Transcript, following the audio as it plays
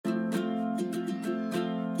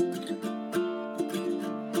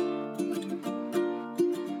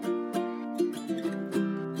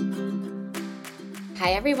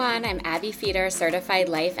Hi everyone, I'm Abby Feeder, certified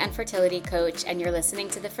life and fertility coach, and you're listening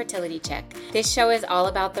to The Fertility Chick. This show is all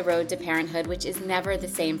about the road to parenthood, which is never the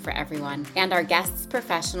same for everyone, and our guests'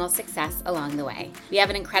 professional success along the way. We have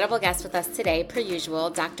an incredible guest with us today, per usual,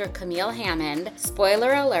 Dr. Camille Hammond.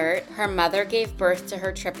 Spoiler alert, her mother gave birth to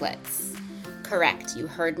her triplets. Correct, you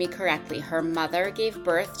heard me correctly. Her mother gave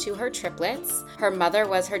birth to her triplets. Her mother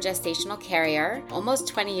was her gestational carrier almost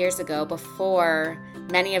 20 years ago, before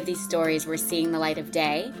many of these stories were seeing the light of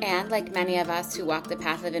day. And like many of us who walk the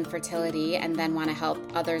path of infertility and then want to help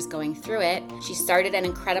others going through it, she started an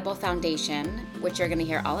incredible foundation, which you're going to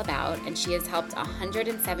hear all about, and she has helped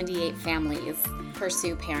 178 families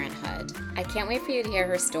pursue parenthood. I can't wait for you to hear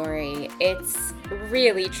her story. It's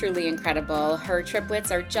really, truly incredible. Her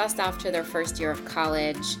triplets are just off to their first year of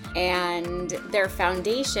college, and their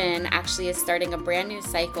foundation actually is starting a brand new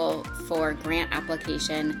cycle for grant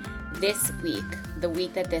application this week, the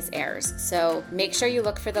week that this airs. So make sure you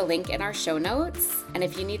look for the link in our show notes. And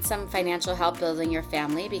if you need some financial help building your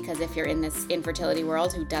family, because if you're in this infertility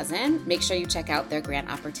world, who doesn't, make sure you check out their grant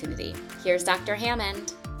opportunity. Here's Dr.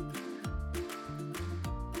 Hammond.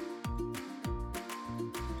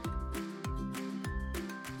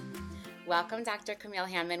 Welcome, Dr. Camille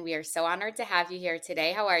Hammond. We are so honored to have you here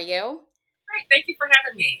today. How are you? Great. Thank you for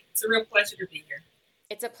having me. It's a real pleasure to be here.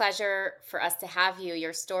 It's a pleasure for us to have you.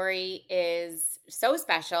 Your story is so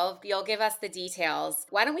special. You'll give us the details.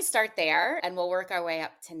 Why don't we start there and we'll work our way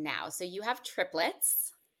up to now. So you have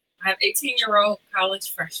triplets. I have 18-year-old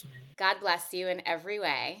college freshman. God bless you in every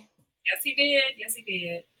way. Yes, he did. Yes, he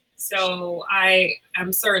did. So I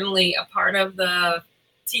am certainly a part of the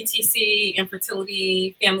TTC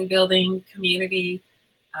infertility family building community.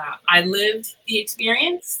 I lived the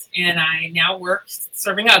experience, and I now work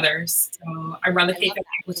serving others. So I run the KFAC,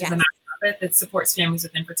 which is a nonprofit that supports families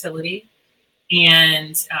with infertility.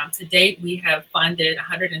 And to date, we have funded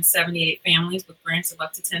 178 families with grants of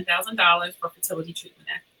up to $10,000 for fertility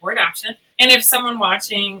treatment or adoption. And if someone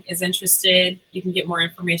watching is interested, you can get more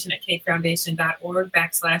information at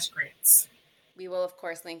cakefoundation.org/grants. We will, of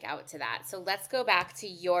course, link out to that. So let's go back to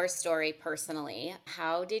your story personally.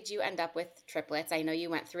 How did you end up with triplets? I know you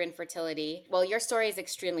went through infertility. Well, your story is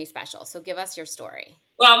extremely special. So give us your story.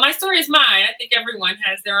 Well, my story is mine. I think everyone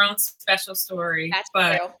has their own special story. That's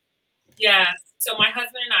true. Yeah. So my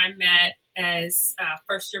husband and I met as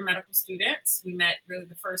first-year medical students. We met really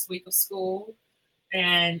the first week of school.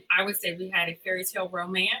 And I would say we had a fairy tale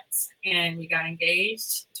romance, and we got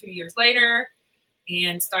engaged 2 years later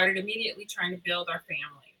and started immediately trying to build our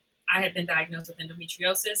family. I had been diagnosed with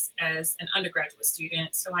endometriosis as an undergraduate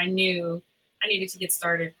student, so I knew I needed to get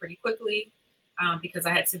started pretty quickly because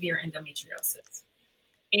I had severe endometriosis.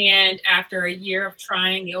 And after a year of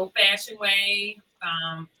trying the old-fashioned way,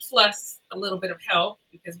 plus a little bit of help,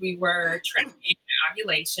 because we were tracking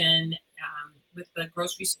ovulation with the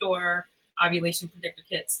grocery store ovulation predictor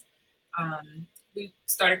kits, we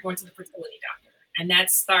started going to the fertility doctor. And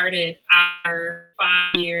that started our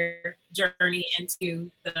 5-year journey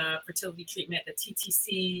into the fertility treatment, the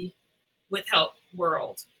TTC with help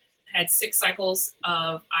world. Had 6 cycles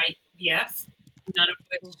of IVF, none of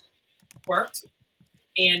which worked.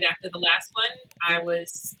 And after the last one, I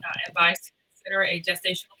was advised to consider a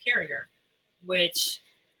gestational carrier, which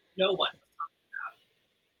no one was talking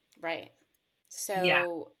about. Right. So, yeah.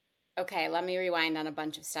 Okay, let me rewind on a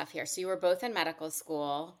bunch of stuff here. So you were both in medical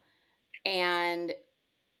school, and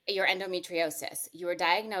your endometriosis, you were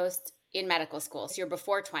diagnosed in medical school. So you're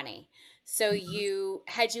before 20. So you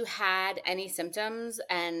had any symptoms,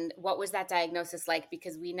 and what was that diagnosis like?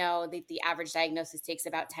 Because we know that the average diagnosis takes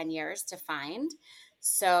about 10 years to find.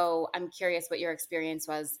 So I'm curious what your experience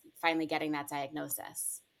was finally getting that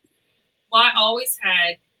diagnosis. Well, I always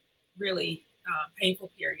had really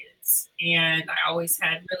painful periods, and I always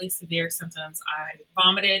had really severe symptoms. I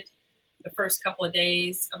vomited the first couple of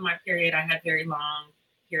days of my period. I had very long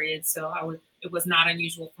periods, so it was not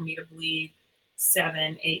unusual for me to bleed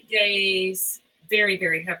 7-8 days. Very,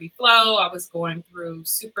 very heavy flow. I was going through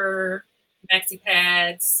super maxi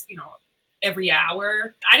pads, every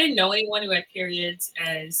hour. I didn't know anyone who had periods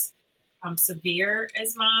as severe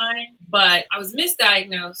as mine, but I was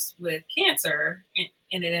misdiagnosed with cancer,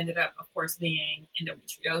 and it ended up, of course, being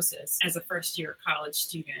endometriosis as a first-year college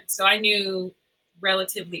student. So I knew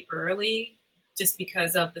relatively early, just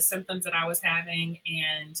because of the symptoms that I was having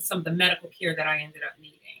and some of the medical care that I ended up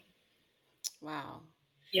needing. Wow.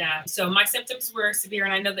 Yeah. So my symptoms were severe,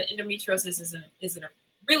 and I know that endometriosis is a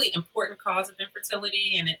really important cause of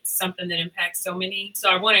infertility, and it's something that impacts so many.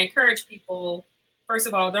 So I want to encourage people, first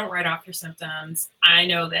of all, don't write off your symptoms. I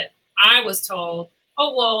know that I was told,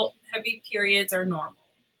 oh, well, heavy periods are normal.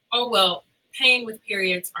 Oh, well, pain with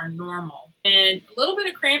periods are normal. And a little bit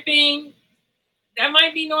of cramping, that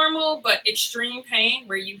might be normal, but extreme pain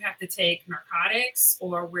where you have to take narcotics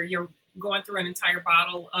or where you're going through an entire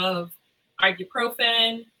bottle of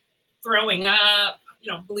ibuprofen, throwing up,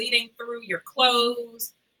 bleeding through your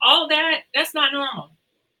clothes, all that, that's not normal.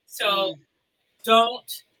 So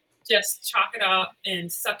don't just chalk it up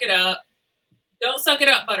and suck it up. Don't suck it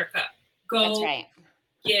up, Buttercup. That's Go right.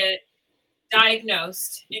 get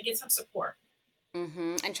diagnosed and get some support.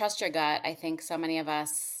 And trust your gut. I think so many of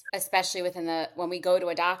us, especially when we go to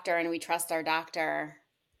a doctor and we trust our doctor,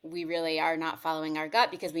 we really are not following our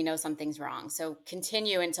gut because we know something's wrong. So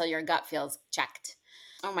continue until your gut feels checked.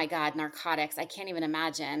 Oh my God, narcotics. I can't even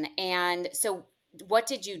imagine. And so what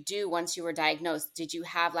did you do once you were diagnosed? Did you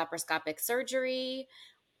have laparoscopic surgery?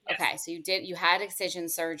 Yes. Okay, so you had excision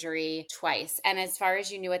surgery twice. And as far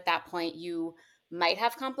as you knew at that point, you might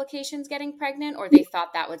have complications getting pregnant, or they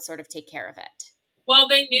thought that would sort of take care of it? Well,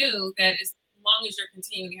 they knew that as long as you're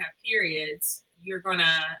continuing to have periods, you're going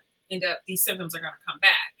to end up, these symptoms are going to come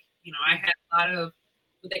back. I had a lot of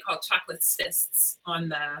what they call chocolate cysts on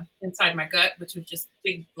the inside my gut, which was just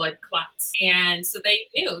big blood clots. And so they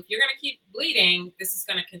knew if you're going to keep bleeding, this is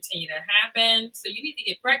going to continue to happen. So you need to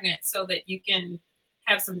get pregnant so that you can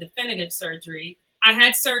have some definitive surgery. I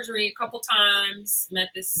had surgery a couple times, met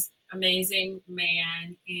this amazing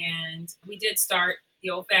man, and we did start the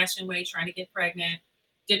old-fashioned way, trying to get pregnant.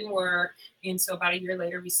 Didn't work. And so about a year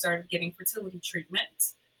later, we started getting fertility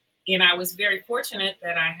treatment. And I was very fortunate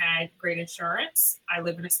that I had great insurance. I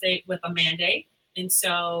live in a state with a mandate. And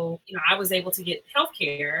so, I was able to get health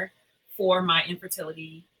care for my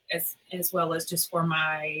infertility as well as just for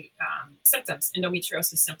my symptoms,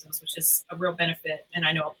 endometriosis symptoms, which is a real benefit. And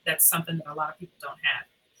I know that's something that a lot of people don't have.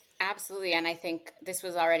 Absolutely. And I think this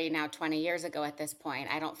was already now 20 years ago at this point.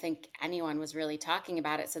 I don't think anyone was really talking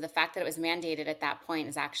about it. So the fact that it was mandated at that point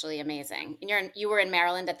is actually amazing. And you were in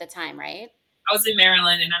Maryland at the time, right? I was in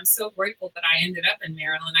Maryland, and I'm so grateful that I ended up in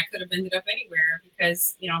Maryland. I could have ended up anywhere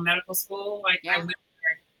because, medical school, I went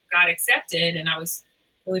there, got accepted, and I was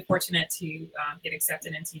really fortunate to get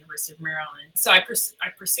accepted into University of Maryland. So I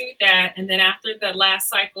pursued that. And then after the last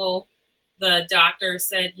cycle, the doctor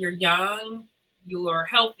said, you're young, you are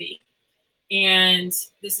healthy, and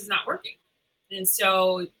this is not working. And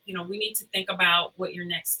so, we need to think about what your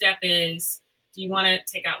next step is. Do you want to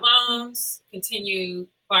take out loans, continue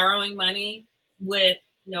borrowing money with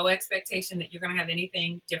no expectation that you're going to have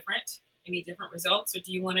anything different, any different results? Or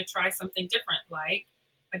do you want to try something different like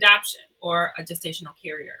adoption or a gestational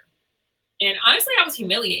carrier? And honestly, I was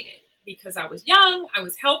humiliated because I was young, I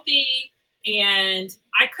was healthy, and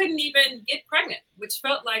I couldn't even get pregnant, which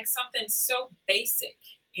felt like something so basic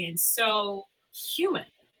and so human.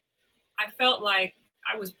 I felt like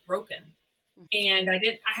I was broken, and I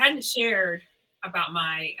hadn't shared about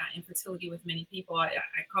my infertility with many people. I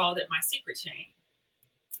called it my secret shame.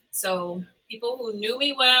 So people who knew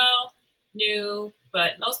me well knew,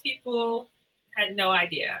 but most people had no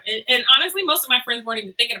idea. And honestly, most of my friends weren't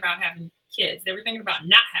even thinking about having kids. They were thinking about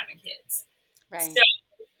not having kids. Right. So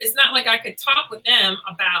it's not like I could talk with them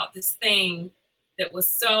about this thing that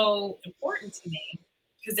was so important to me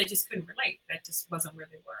because they just couldn't relate. That just wasn't where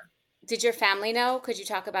they were. Did your family know? Could you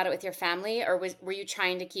talk about it with your family, or were you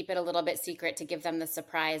trying to keep it a little bit secret to give them the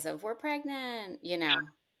surprise of we're pregnant? No,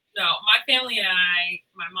 my family and I,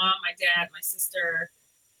 my mom, my dad, my sister,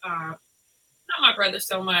 not my brother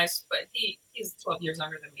so much, but he's 12 years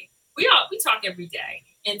younger than me. We talk every day,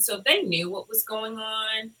 and so they knew what was going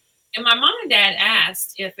on. And my mom and dad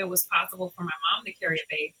asked if it was possible for my mom to carry a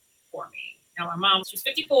baby for me. Now, my mom, she was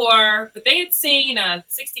 54, but they had seen a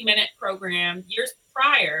 60-minute program years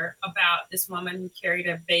prior about this woman who carried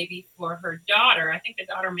a baby for her daughter. I think the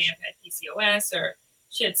daughter may have had PCOS, or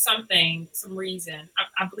she had some reason.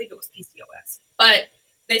 I believe it was PCOS. But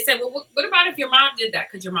they said, well, what about if your mom did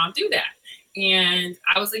that? Could your mom do that? And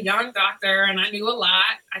I was a young doctor, and I knew a lot.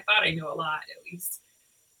 I thought I knew a lot, at least.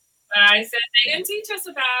 But I said, they didn't teach us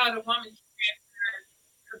about a woman carrying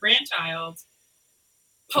her grandchild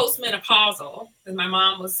postmenopausal, because my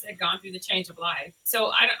mom had gone through the change of life.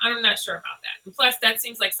 So I'm not sure about that. And plus, that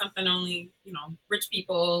seems like something only, rich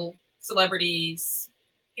people, celebrities,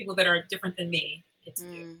 people that are different than me get to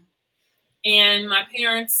do. And my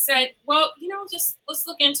parents said, well, just let's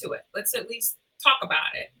look into it. Let's at least talk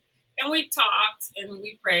about it. And we talked and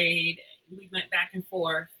we prayed. And we went back and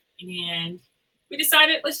forth. And we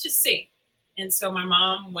decided, let's just see. And so my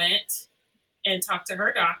mom went and talked to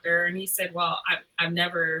her doctor. And he said, well, I've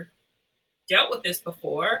never dealt with this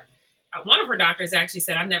before. One of her doctors actually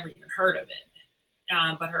said, I've never even heard of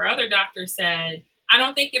it. But her other doctor said, I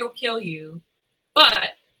don't think it'll kill you,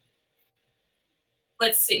 but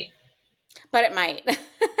Let's see. But it might.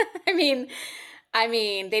 I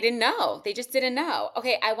mean, they didn't know. They just didn't know.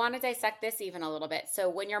 Okay, I want to dissect this even a little bit. So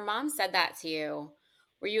when your mom said that to you,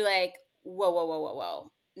 were you like, whoa, whoa, whoa, whoa,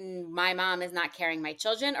 whoa. My mom is not carrying my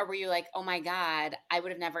children? Or were you like, oh my God, I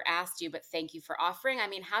would have never asked you, but thank you for offering? I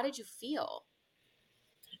mean, how did you feel?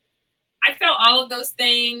 I felt all of those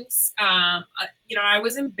things. I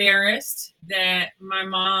was embarrassed that my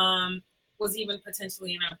mom was even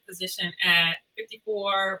potentially in a position at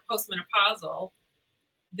 54 postmenopausal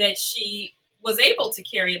that she was able to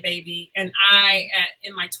carry a baby, and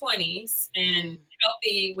in my 20s and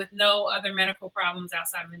healthy with no other medical problems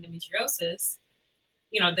outside of endometriosis,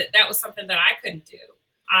 that was something that I couldn't do.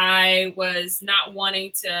 I was not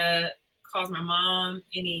wanting to cause my mom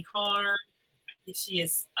any harm. She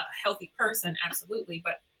is a healthy person, absolutely,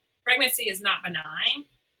 but pregnancy is not benign,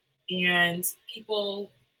 and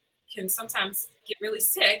people can sometimes get really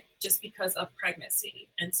sick just because of pregnancy.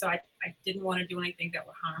 And so I didn't want to do anything that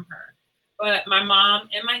would harm her. But my mom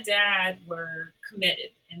and my dad were committed,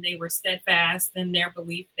 and they were steadfast in their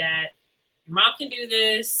belief that your mom can do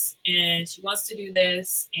this and she wants to do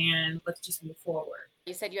this, and let's just move forward.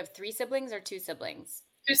 You said you have 3 siblings or 2 siblings?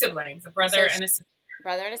 2 siblings, a brother and a sister.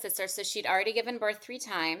 Brother and a sister. So she'd already given birth 3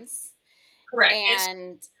 times. Correct.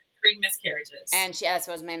 And 3 miscarriages. And that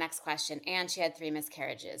was my next question. And she had 3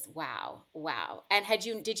 miscarriages. Wow. Wow. And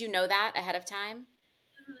did you know that ahead of time?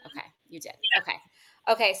 Mm-hmm. Okay. You did. Yeah.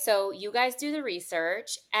 Okay. So you guys do the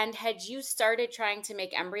research, and had you started trying to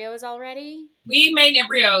make embryos already? We made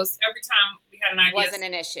embryos every time we had an idea. Wasn't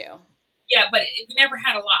an issue. Yeah, but we never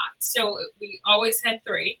had a lot. So we always had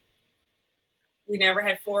 3. We never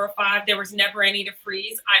had 4 or 5. There was never any to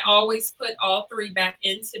freeze. I always put all 3 back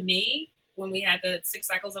into me when we had the 6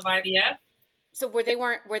 cycles of IVF. So were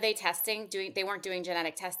they testing? They weren't doing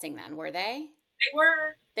genetic testing then, were they? They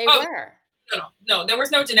were. They were. No, there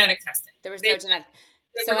was no genetic testing. There was no genetic.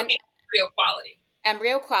 So embryo quality.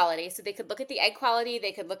 Embryo quality. So they could look at the egg quality,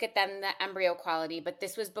 they could look at then the embryo quality, but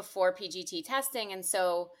this was before PGT testing. And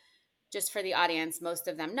so just for the audience, most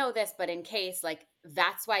of them know this, but in case,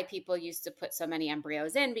 that's why people used to put so many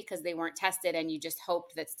embryos in, because they weren't tested and you just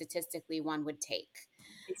hoped that statistically one would take.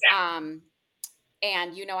 Exactly.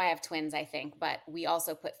 And I have twins, I think, but we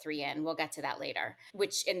also put 3 in. We'll get to that later,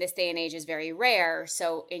 which in this day and age is very rare.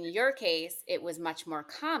 So in your case, it was much more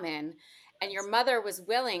common, and your mother was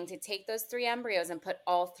willing to take those 3 embryos and put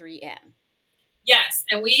all 3 in. Yes.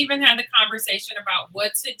 And we even had the conversation about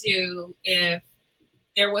what to do if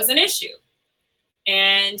there was an issue.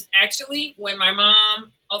 And actually, when my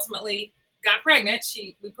mom ultimately got pregnant,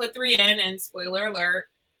 we put 3 in, and spoiler alert,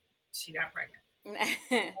 she got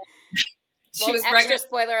pregnant. She was extra pregnant.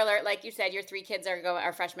 Spoiler alert, like you said, your 3 kids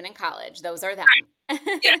are freshmen in college. Those are them.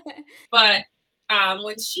 Right. Yeah. But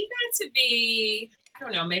when she got to be, I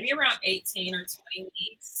don't know, maybe around 18 or 20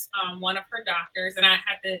 weeks, one of her doctors, and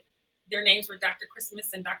their names were Dr. Christmas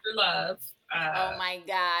and Dr. Love. Oh my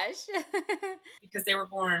gosh. Because they were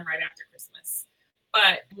born right after Christmas.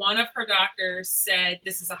 But one of her doctors said,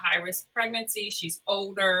 this is a high-risk pregnancy. She's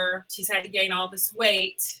older. She's had to gain all this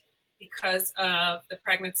weight because of the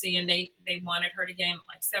pregnancy, and they wanted her to gain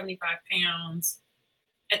like 75 pounds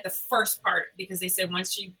at the first part, because they said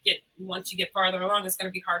once you get farther along, it's going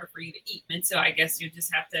to be harder for you to eat. And so I guess you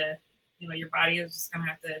just have to, your body is just going to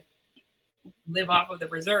have to live off of the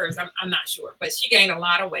reserves. I'm not sure, but she gained a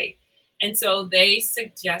lot of weight. And so they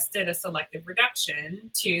suggested a selective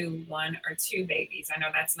reduction to 1 or 2 babies. I know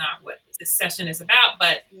that's not what this session is about,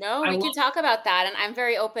 but no, we can talk about that. And I'm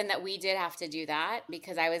very open that we did have to do that,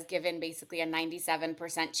 because I was given basically a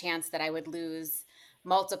 97% chance that I would lose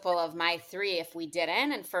multiple of my 3 if we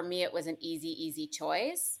didn't. And for me, it was an easy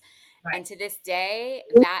choice. Right. And to this day,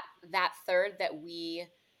 that third that we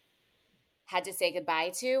had to say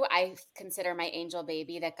goodbye to, I consider my angel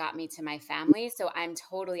baby that got me to my family. So I'm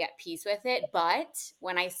totally at peace with it. But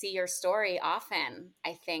when I see your story often,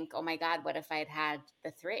 I think, oh my God, what if I had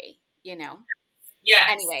the 3, Yes.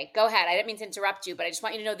 Anyway, go ahead. I didn't mean to interrupt you, but I just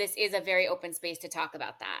want you to know this is a very open space to talk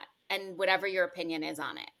about that, and whatever your opinion is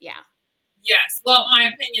on it. Yeah. Yes. Well,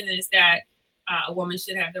 my opinion is that a woman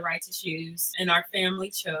should have the right to choose, and our family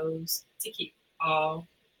chose to keep all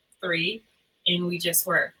 3. And we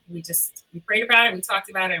prayed about it, we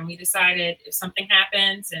talked about it, and we decided if something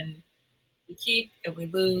happens and we keep, if we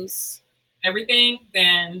lose everything,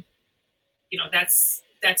 then, that's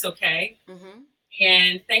okay. Mm-hmm.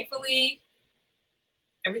 And thankfully,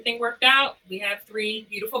 everything worked out. We have 3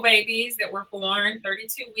 beautiful babies that were born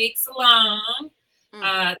 32 weeks along,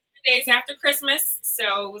 3 days after Christmas.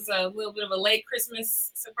 So it was a little bit of a late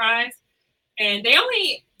Christmas surprise. And they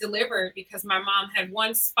only delivered because my mom had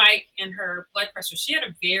one spike in her blood pressure. She had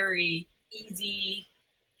a very easy,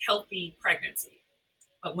 healthy pregnancy.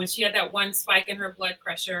 But when she had that one spike in her blood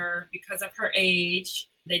pressure because of her age,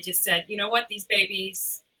 they just said, you know what, these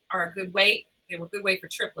babies are a good weight. They were a good weight for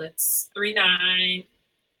triplets, 3'9",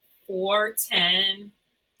 4'10",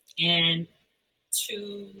 and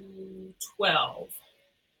 212.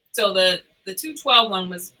 So the 212 one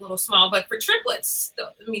was a little small, but for triplets,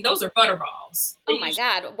 I mean, those are butterballs. Oh my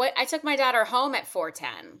God. What I took my daughter home at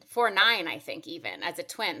 4'10", 4'9", I think, even as a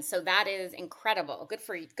twin. So that is incredible. Good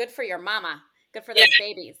for you. Good for your mama. Good for Yeah, those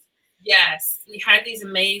babies. yes. We had these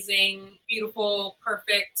amazing, beautiful,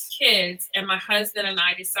 perfect kids. And my husband and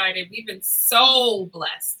I decided we've been so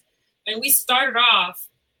blessed. And we started off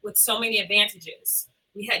with so many advantages.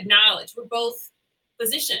 We had knowledge. We're both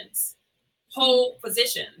physicians, whole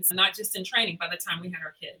physicians, not just in training by the time we had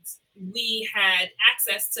our kids. We had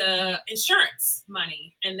access to insurance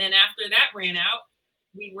money. And then after that ran out,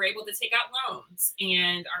 we were able to take out loans.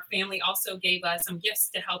 And our family also gave us some gifts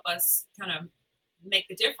to help us kind of make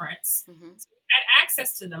the difference. So we had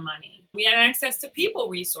access to the money. We had access to people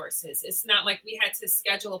resources. It's not like we had to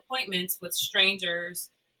schedule appointments with strangers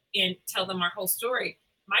and tell them our whole story.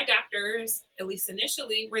 My doctors, at least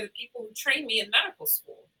initially, were the people who trained me in medical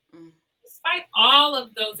school. Despite all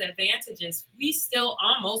of those advantages, we still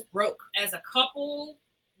almost broke. As a couple,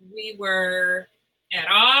 we were at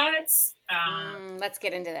odds. Let's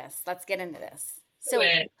get into this. So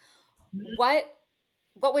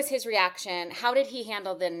what was his reaction? How did he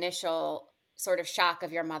handle the initial sort of shock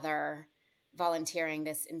of your mother volunteering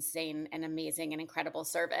this insane and amazing and incredible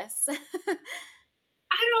service?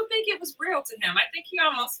 I don't think it was real to him. I think he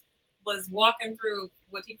almost was walking through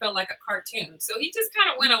what he felt like a cartoon. So he just kind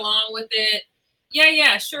of went along with it.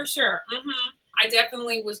 Yeah, sure. I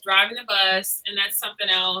definitely was driving the bus, and that's something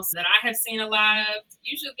else that I have seen a lot of.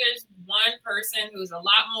 Usually there's one person who's a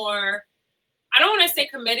lot more, I don't want to say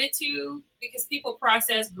committed to, because people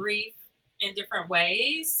process grief in different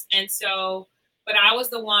ways. And so, but I was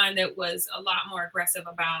the one that was a lot more aggressive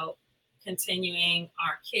about continuing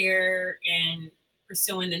our care and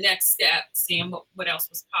pursuing the next step, seeing what else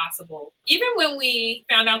was possible. Even when we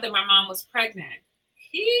found out that my mom was pregnant,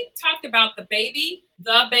 he talked about the baby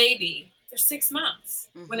for 6 months.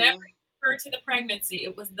 Whenever he referred to the pregnancy,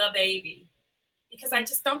 it was the baby. Because I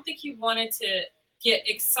just don't think he wanted to get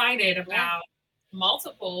excited about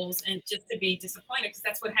multiples and just to be disappointed, because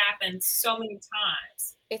that's what happens so many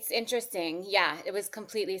times. It's interesting. Yeah, it was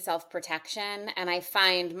completely self-protection. And I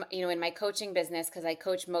find, in my coaching business, because I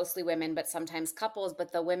coach mostly women, but sometimes couples,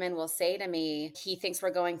 but the women will say to me, he thinks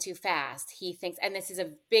we're going too fast. He thinks, and this is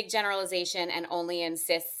a big generalization and only in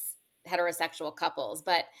cis heterosexual couples,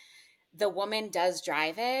 but the woman does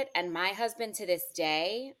drive it. And my husband to this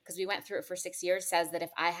day, because we went through it for 6 years, says that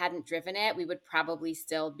if I hadn't driven it, we would probably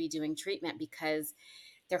still be doing treatment, because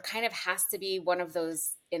there kind of has to be one of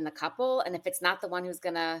those in the couple. And if it's not the one who's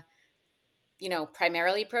going to,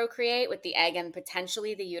 primarily procreate with the egg and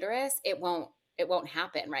potentially the uterus, it won't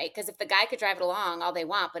happen, right? Because if the guy could drive it along all they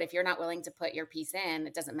want, but if you're not willing to put your piece in,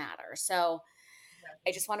 it doesn't matter. So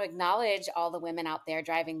I just want to acknowledge all the women out there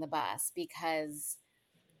driving the bus, because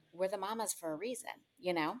we're the mamas for a reason,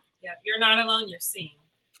 Yeah, you're not alone, you're seen.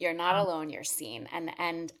 You're not alone, you're seen.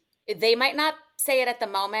 And they might not say it at the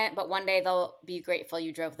moment, but one day they'll be grateful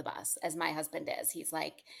you drove the bus, as my husband is. He's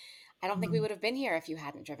like, I don't think we would have been here if you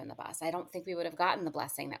hadn't driven the bus. I don't think we would have gotten the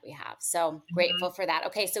blessing that we have. So grateful for that.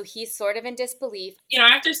 Okay, so he's sort of in disbelief.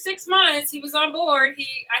 After 6 months, he was on board.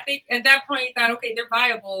 I think at that point, he thought, okay, they're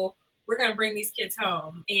viable. We're going to bring these kids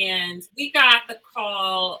home. And we got the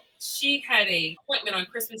call. She had an appointment on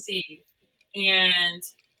Christmas Eve. And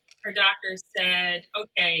her doctor said,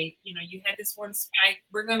 okay, you had this one spike.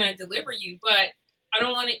 We're going to deliver you, but I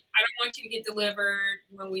don't want you to get delivered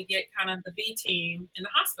when we get kind of the B team in the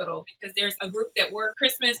hospital, because there's a group that work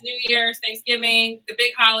Christmas, New Year's, Thanksgiving, the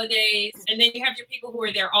big holidays. And then you have your people who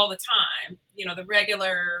are there all the time, the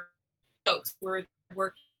regular folks who are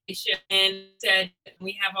working shift, and said,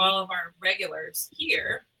 we have all of our regulars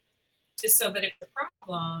here just so that if the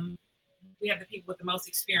problem, we have the people with the most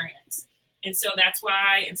experience. And so that's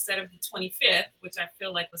why instead of the 25th, which I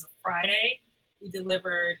feel like was a Friday, we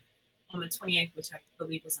delivered on the 28th, which I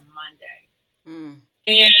believe was a Monday.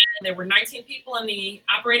 And there were 19 people in the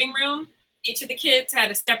operating room. Each of the kids had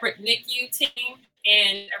a separate NICU team,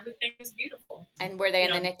 and everything was beautiful. And were they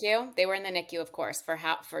in the NICU? They were in the NICU, of course,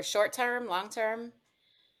 for short term, long term?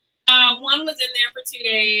 One was in there for 2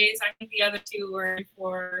 days. I think the other two were in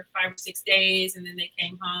for 5 or 6 days, and then they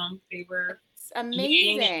came home. They were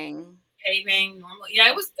amazing. Behaving normally. Yeah,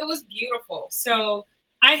 it was beautiful. So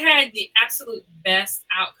I had the absolute best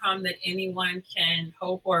outcome that anyone can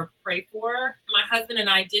hope or pray for. My husband and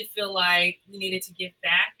I did feel like we needed to give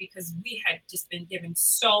back because we had just been given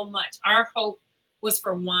so much. Our hope was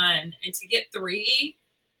for one, and to get three,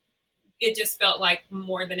 it just felt like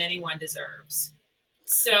more than anyone deserves.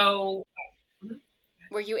 So,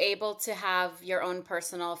 Were you able to have your own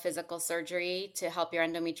personal physical surgery to help your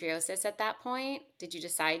endometriosis at that point? Did you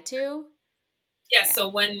decide to? yeah, Yeah. so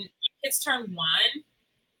when kids turned one,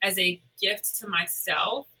 as a gift to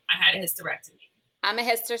myself, I had a hysterectomy. I'm a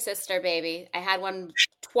hister sister, baby. I had one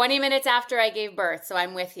 20 minutes after I gave birth, so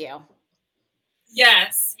I'm with you.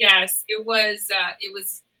 Yes, yes, it was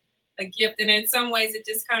a gift, and in some ways, it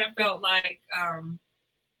just kind of felt like I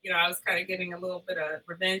was kind of getting a little bit of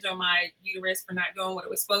revenge on my uterus for not doing what it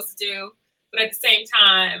was supposed to do. But at the same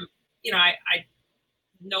time, I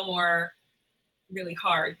no more really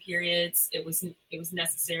hard periods. It was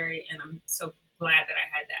necessary, and I'm so glad that I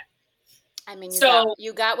had that. I mean, So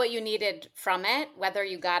you got what you needed from it, whether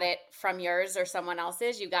you got it from yours or someone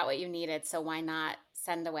else's, you got what you needed, so why not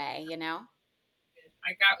send away, you know?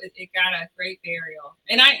 it got a great burial,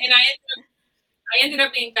 and I ended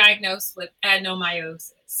up being diagnosed with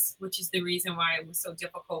adenomyosis, which is the reason why it was so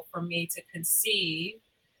difficult for me to conceive.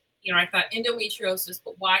 I thought endometriosis,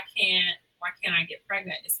 but why can't I get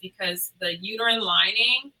pregnant? It's because the uterine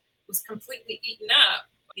lining was completely eaten up.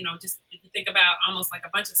 Just if you think about almost like a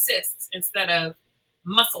bunch of cysts instead of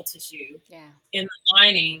muscle tissue Yeah. in the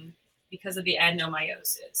lining because of the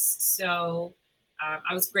adenomyosis. So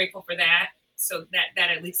I was grateful for that. So that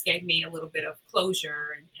at least gave me a little bit of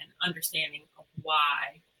closure and understanding of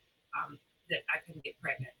why that I couldn't get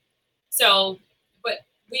pregnant. So, but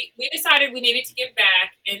we decided we needed to give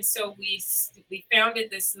back, and so we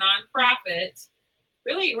founded this nonprofit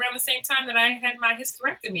really around the same time that I had my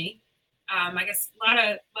hysterectomy. I guess a lot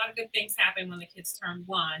of good things happened when the kids turned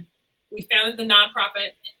one. We founded the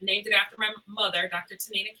nonprofit, named it after my mother, Dr.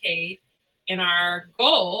 Tanina Cade, and our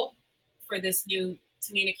goal for this new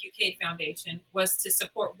Tanina Q. Cade Foundation was to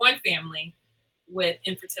support one family with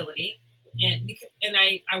infertility. And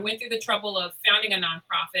I went through the trouble of founding a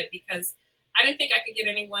nonprofit because I didn't think I could get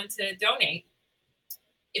anyone to donate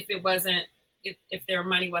if it wasn't if their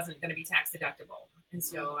money wasn't going to be tax deductible. And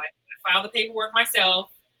so I filed the paperwork myself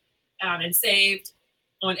and saved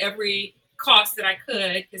on every cost that I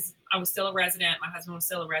could because I was still a resident, my husband was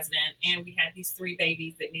still a resident, and we had these three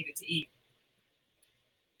babies that needed to eat.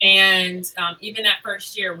 And even that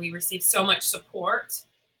first year, we received so much support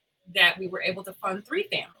that we were able to fund three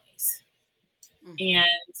families. And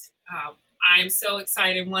I'm so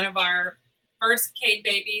excited. One of our first Cade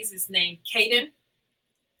babies is named Caden.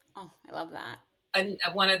 Oh, I love that. And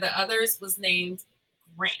one of the others was named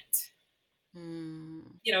Grant.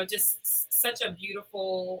 Just such a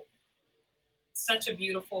beautiful,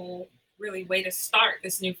 really way to start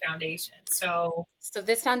this new foundation. So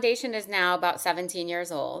this foundation is now about 17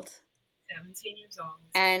 years old. 17 years old.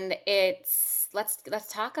 And let's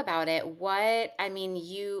talk about it.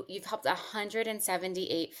 You've helped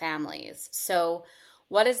 178 families. So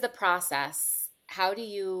what is the process? How do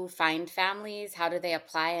you find families? How do they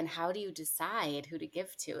apply? And how do you decide who to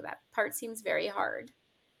give to? That part seems very hard.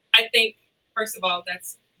 I think, first of all,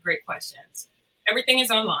 that's great questions. Everything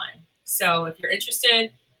is online. So if you're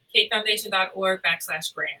interested,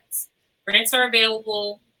 cadefoundation.org/grants. Grants are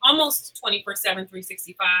available almost 24/7,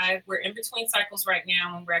 365. We're in between cycles right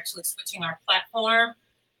now and we're actually switching our platform.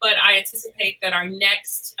 But I anticipate that our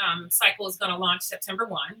next cycle is going to launch September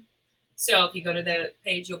 1. So if you go to the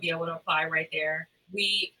page, you'll be able to apply right there.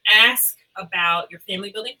 We ask about your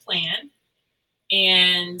family building plan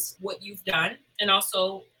and what you've done, and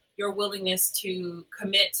also your willingness to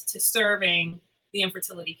commit to serving the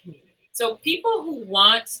infertility community. So people who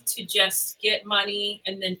want to just get money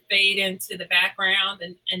and then fade into the background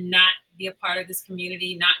and not be a part of this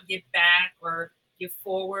community, not give back or give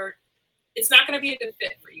forward, it's not going to be a good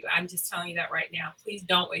fit for you. I'm just telling you that right now. Please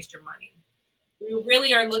don't waste your money. We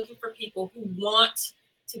really are looking for people who want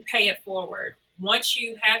to pay it forward. Once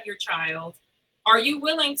you have your child, are you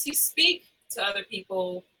willing to speak to other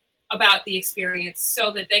people about the experience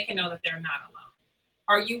so that they can know that they're not alone?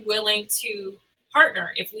 Are you willing to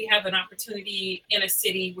partner if we have an opportunity in a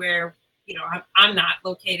city where I'm not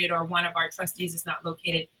located or one of our trustees is not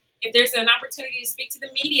located? If there's an opportunity to speak to the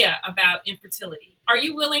media about infertility, are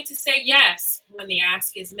you willing to say yes when the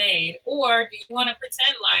ask is made? Or do you want to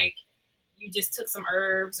pretend like you just took some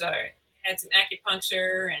herbs or had some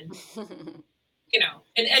acupuncture and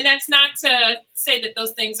and that's not to say that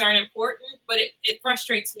those things aren't important, but it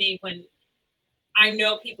frustrates me when I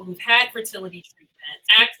know people who've had fertility treatment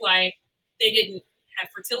act like they didn't have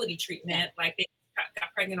fertility treatment, like they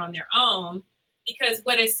got pregnant on their own, because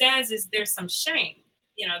what it says is there's some shame.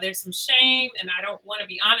 There's some shame, and I don't want to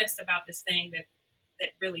be honest about this thing that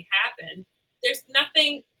really happened. There's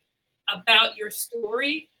nothing about your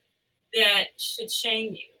story that should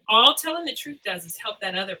shame you. All telling the truth does is help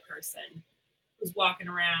that other person who's walking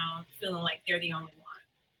around feeling like they're the only one.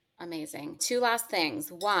 Amazing. Two last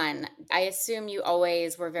things. One, I assume you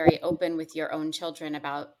always were very open with your own children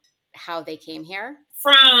about how they came here.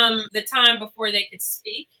 From the time before they could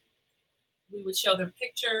speak, we would show them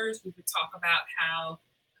pictures. We would talk about how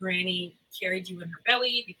Granny carried you in her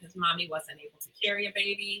belly because mommy wasn't able to carry a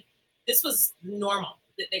baby. This was normal.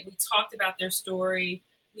 We talked about their story.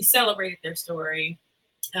 We celebrated their story.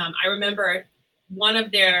 I remember one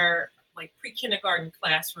of their pre-kindergarten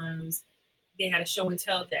classrooms, they had a show and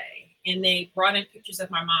tell day, and they brought in pictures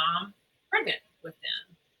of my mom pregnant with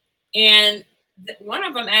them. And one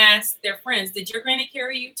of them asked their friends, "Did your granny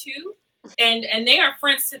carry you too?" And they are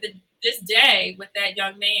friends to this day with that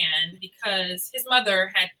young man because his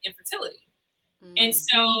mother had infertility. Mm-hmm. And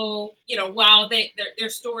so, while their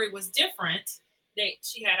story was different,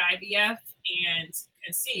 she had IVF and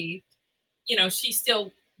conceived, she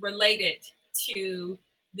still related to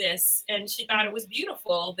this, and she thought it was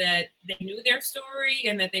beautiful that they knew their story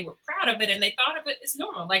and that they were proud of it, and they thought of it as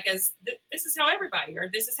normal, like this is how everybody, or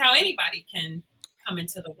this is how anybody can come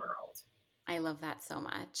into the world. I love that so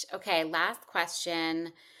much. Okay, last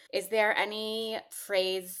question. Is there any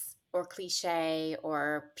phrase or cliche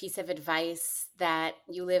or piece of advice that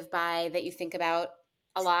you live by that you think about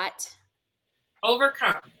a lot?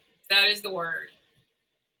 Overcome. That is the word.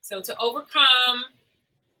 So to overcome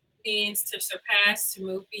means to surpass, to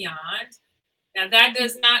move beyond. Now, that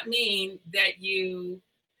does not mean that you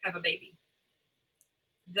have a baby.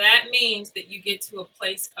 That means that you get to a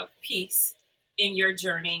place of peace in your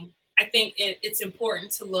journey. I think it's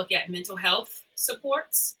important to look at mental health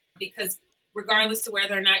supports, because regardless of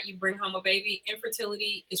whether or not you bring home a baby,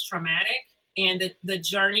 infertility is traumatic, and the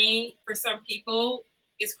journey for some people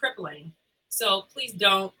is crippling. So please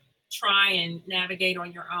don't try and navigate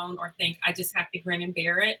on your own or think, I just have to grin and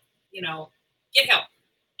bear it. Get help.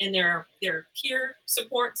 And there are peer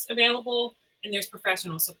supports available, and there's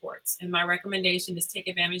professional supports. And my recommendation is take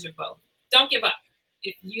advantage of both. Don't give up.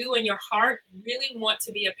 If you in your heart really want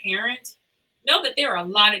to be a parent, know that there are a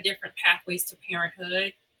lot of different pathways to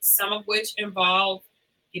parenthood, some of which involve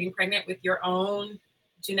getting pregnant with your own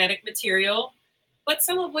genetic material, but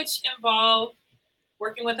some of which involve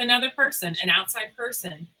working with another person, an outside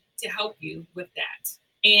person, to help you with that.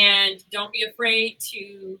 And don't be afraid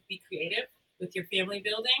to be creative with your family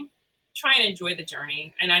building. Try and enjoy the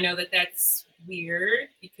journey. And I know that that's weird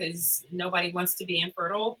because nobody wants to be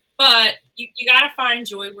infertile, but you got to find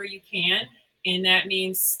joy where you can. And that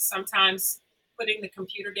means sometimes putting the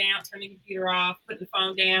computer down, turning the computer off, putting the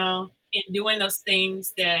phone down, and doing those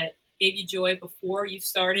things that gave you joy before you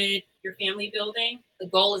started your family building. The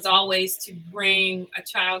goal is always to bring a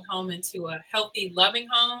child home into a healthy, loving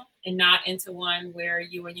home, and not into one where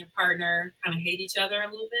you and your partner kind of hate each other a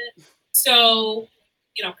little bit. So,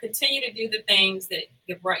 continue to do the things that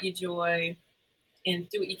brought you joy, and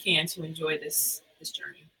do what you can to enjoy this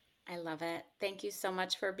journey. I love it. Thank you so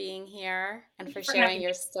much for being here and for sharing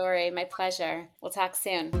your story. My pleasure. We'll talk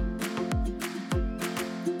soon.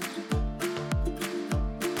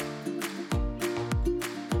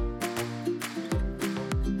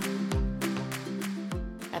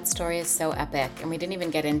 That story is so epic, and we didn't even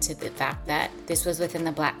get into the fact that this was within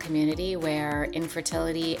the Black community where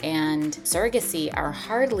infertility and surrogacy are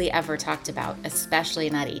hardly ever talked about, especially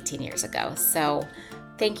not 18 years ago. So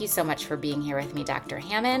thank you so much for being here with me, Dr.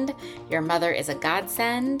 Hammond. Your mother is a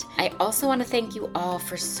godsend. I also want to thank you all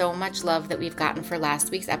for so much love that we've gotten for last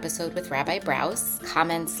week's episode with Rabbi Brous.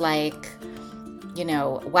 Comments like,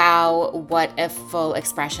 wow, what a full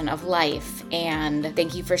expression of life. And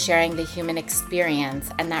thank you for sharing the human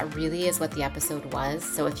experience. And that really is what the episode was.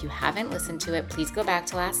 So if you haven't listened to it, please go back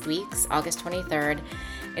to last week's, August 23rd.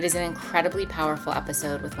 It is an incredibly powerful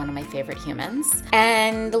episode with one of my favorite humans.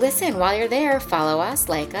 And listen, while you're there, follow us,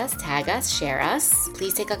 like us, tag us, share us.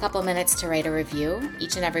 Please take a couple minutes to write a review.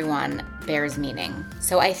 Each and every one bears meaning.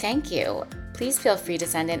 So I thank you. Please feel free to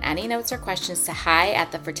send in any notes or questions to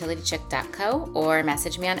hi@thefertilitychick.co or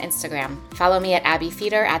message me on Instagram. Follow me at Abby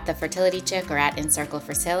Feeder, at The Fertility Chick, or at In Circle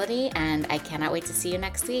Fertility, and I cannot wait to see you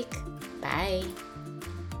next week. Bye.